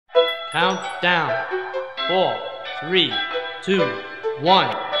Count down. 4, 3, 2,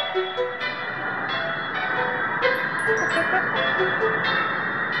 1.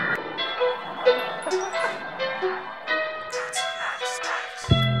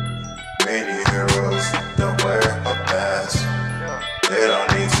 Many heroes don't wear a mask. They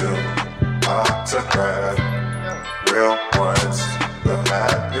don't need to autograph. Real ones will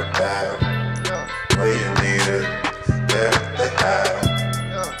have your back. When you need it, there they have.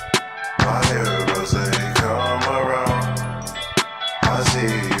 My heroes, they come around. I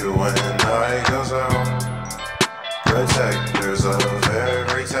see you when the night goes out. Protectors of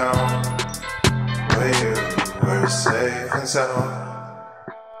every town. When you were safe and sound.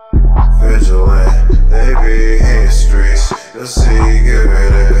 Vigilant, they be in the streets. You'll see, give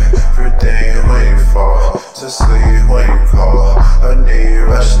it everything when you fall to sleep when you call. A knee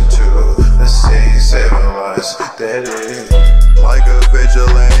rushing to the scene, saving lives. That is like a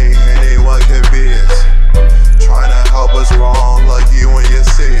vigilante, anyone can be it. Trying to help us wrong, like you when you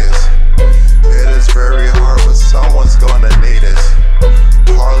see us. It is very hard, but someone's gonna need us.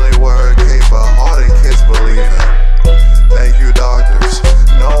 Hardly word came, but all the kids believe it. Thank you, doctors.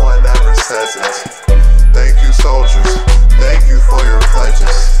 No one ever says it. Thank you, soldiers. Thank you for your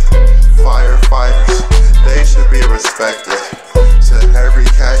pledges. Firefighters, they should be respected. To every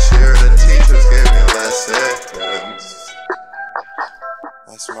cashier, the teachers gave me lessons.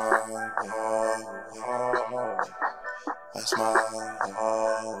 That's my That's my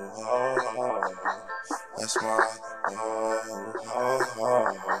That's my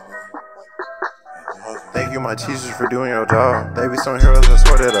Thank you, my teachers, for doing your job. They be some heroes that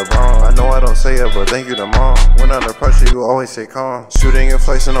swear to the bomb. I know I don't say it, but thank you to mom. When under pressure, you always stay calm. Shooting and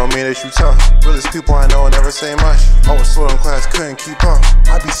flexing don't mean that you tough. Realest people I know never say much. I was slow in class, couldn't keep up.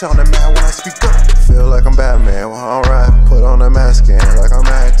 I be sounding mad when I speak up. Feel like I'm Batman when I'm rapping. Put on a mask and like I'm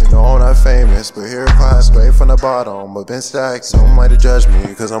acting. No, I'm not famous, but here in class, straight from the bottom. But been stacked. Some might have judged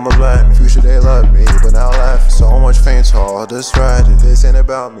me, cause I'm a black. Future they love me, but now laugh. So much fame, all distracted. This ain't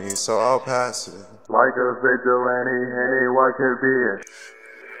about me, so I'll pass it. Like a vigilante, anyone can be it.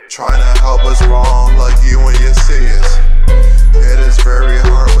 Trying to help us wrong, like you when you see us. It is very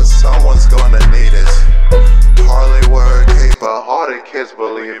hard, but someone's gonna need us. Hardly word came, but all the kids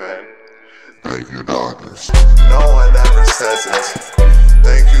believe it. Thank you, doctors. No one ever says it.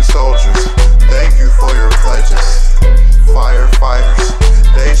 Thank you, soldiers. Thank you for your pledges. Firefighters,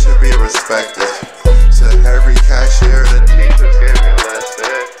 they should be respected. To every cashier, the teachers gave me